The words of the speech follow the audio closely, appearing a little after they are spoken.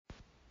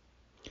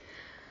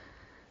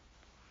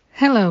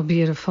Hello,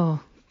 beautiful.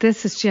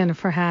 This is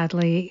Jennifer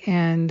Hadley,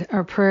 and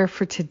our prayer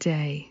for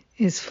today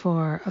is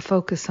for a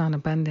focus on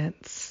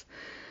abundance.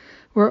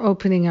 We're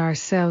opening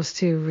ourselves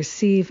to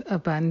receive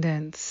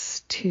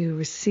abundance, to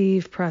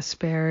receive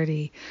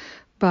prosperity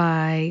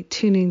by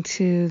tuning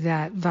to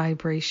that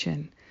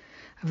vibration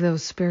of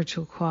those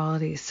spiritual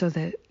qualities so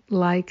that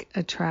like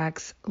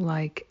attracts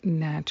like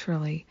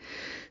naturally.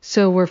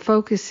 So we're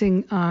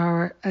focusing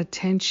our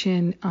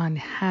attention on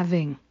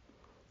having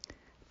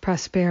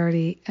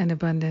prosperity and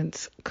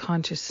abundance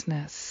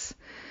consciousness.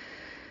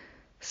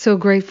 So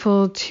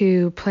grateful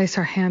to place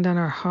our hand on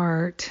our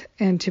heart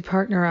and to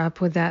partner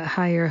up with that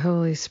higher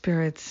Holy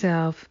Spirit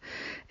self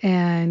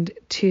and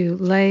to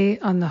lay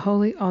on the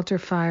holy altar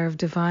fire of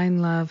divine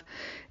love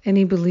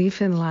any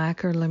belief in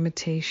lack or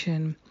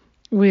limitation.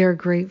 We are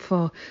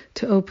grateful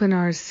to open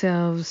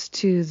ourselves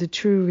to the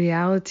true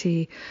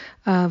reality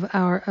of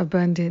our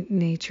abundant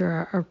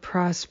nature, our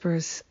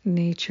prosperous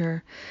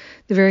nature.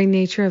 The very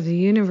nature of the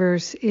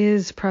universe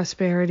is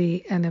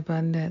prosperity and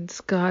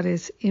abundance. God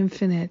is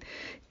infinite,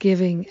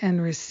 giving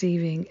and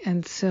receiving,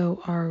 and so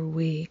are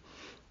we.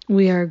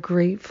 We are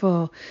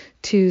grateful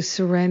to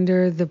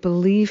surrender the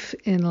belief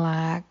in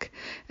lack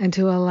and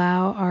to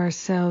allow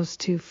ourselves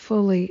to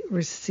fully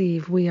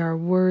receive. We are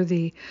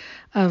worthy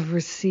of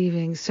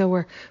receiving. So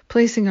we're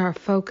placing our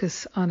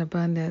focus on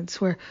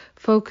abundance. We're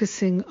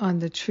focusing on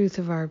the truth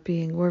of our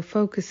being. We're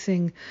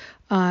focusing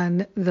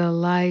on the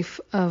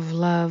life of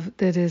love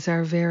that is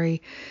our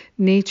very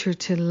nature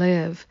to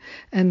live.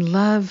 And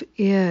love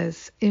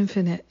is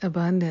infinite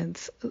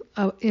abundance.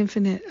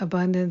 Infinite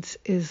abundance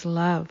is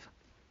love.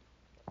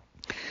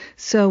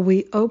 So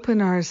we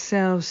open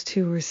ourselves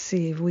to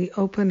receive. We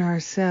open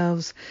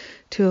ourselves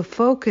to a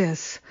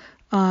focus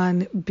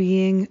on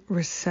being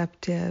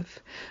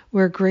receptive.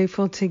 We're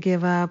grateful to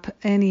give up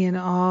any and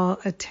all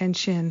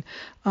attention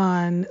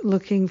on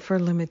looking for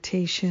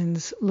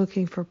limitations,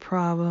 looking for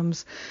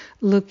problems,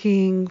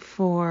 looking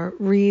for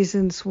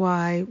reasons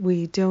why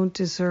we don't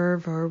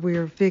deserve or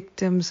we're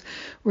victims.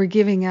 We're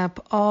giving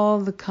up all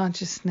the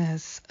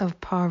consciousness of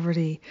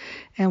poverty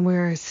and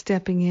we're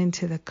stepping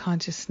into the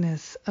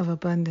consciousness of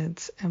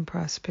abundance and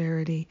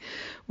prosperity.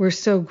 We're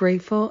so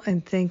grateful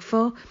and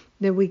thankful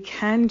that we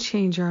can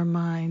change our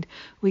mind,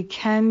 we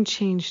can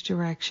change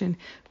direction,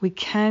 we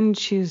can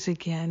choose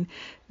again.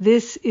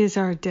 This is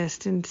our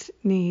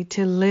destiny,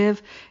 to live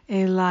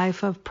a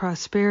life of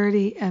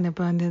prosperity and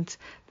abundance.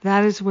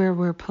 That is where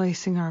we're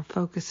placing our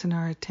focus and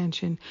our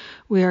attention.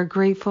 We are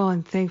grateful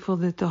and thankful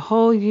that the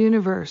whole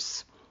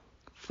universe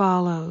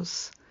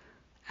follows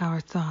our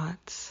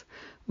thoughts.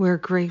 We're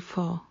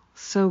grateful,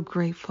 so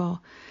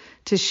grateful,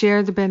 to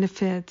share the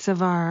benefits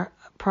of our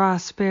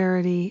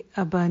prosperity,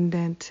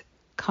 abundant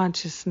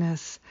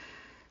consciousness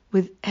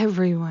with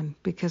everyone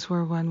because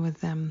we're one with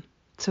them.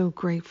 So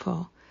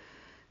grateful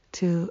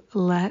to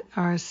let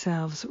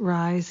ourselves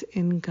rise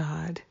in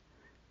God.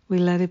 We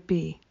let it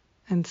be,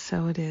 and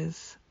so it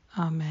is.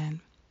 Amen.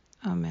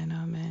 Amen.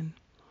 Amen.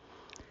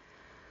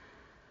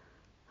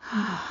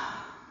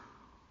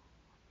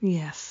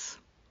 Yes.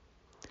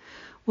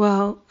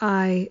 Well,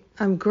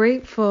 I'm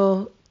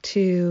grateful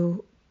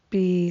to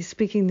be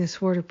speaking this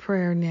word of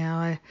prayer now.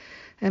 I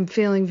am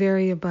feeling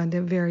very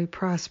abundant, very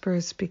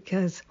prosperous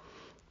because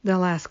the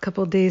last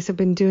couple of days I've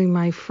been doing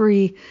my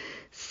free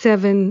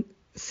 7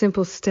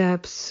 simple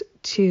steps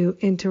to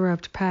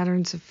interrupt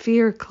patterns of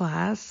fear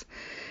class,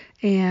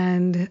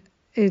 and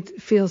it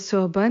feels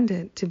so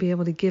abundant to be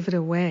able to give it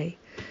away.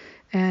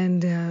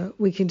 And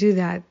we can do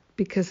that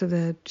because of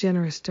the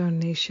generous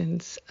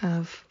donations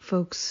of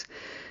folks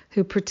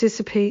who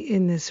participate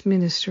in this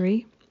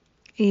ministry,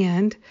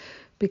 and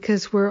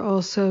because we're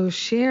also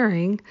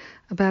sharing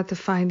about the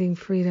Finding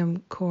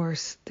Freedom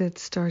course that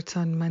starts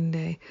on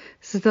Monday.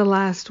 This is the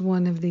last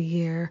one of the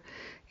year,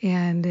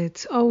 and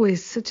it's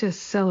always such a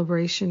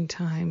celebration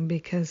time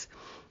because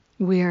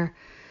we're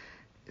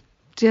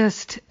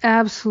just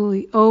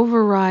absolutely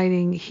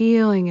overriding,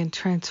 healing, and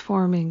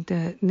transforming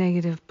the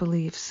negative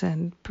beliefs,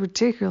 and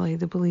particularly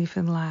the belief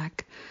in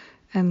lack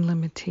and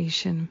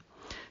limitation.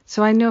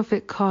 So I know if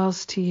it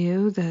calls to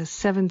you, the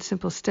 7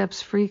 Simple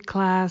Steps free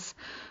class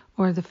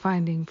or the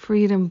Finding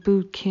Freedom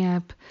boot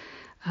camp,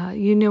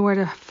 you know where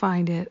to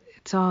find it.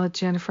 It's all at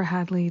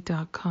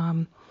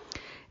jenniferhadley.com.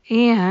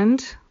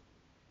 And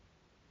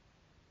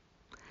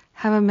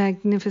have a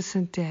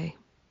magnificent day.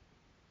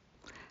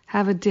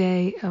 Have a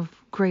day of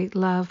great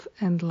love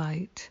and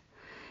light.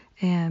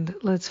 And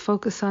let's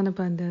focus on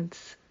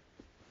abundance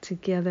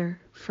together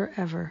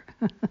forever.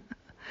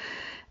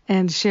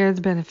 And share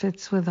the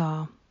benefits with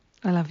all.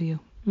 I love you.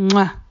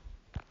 Mwah.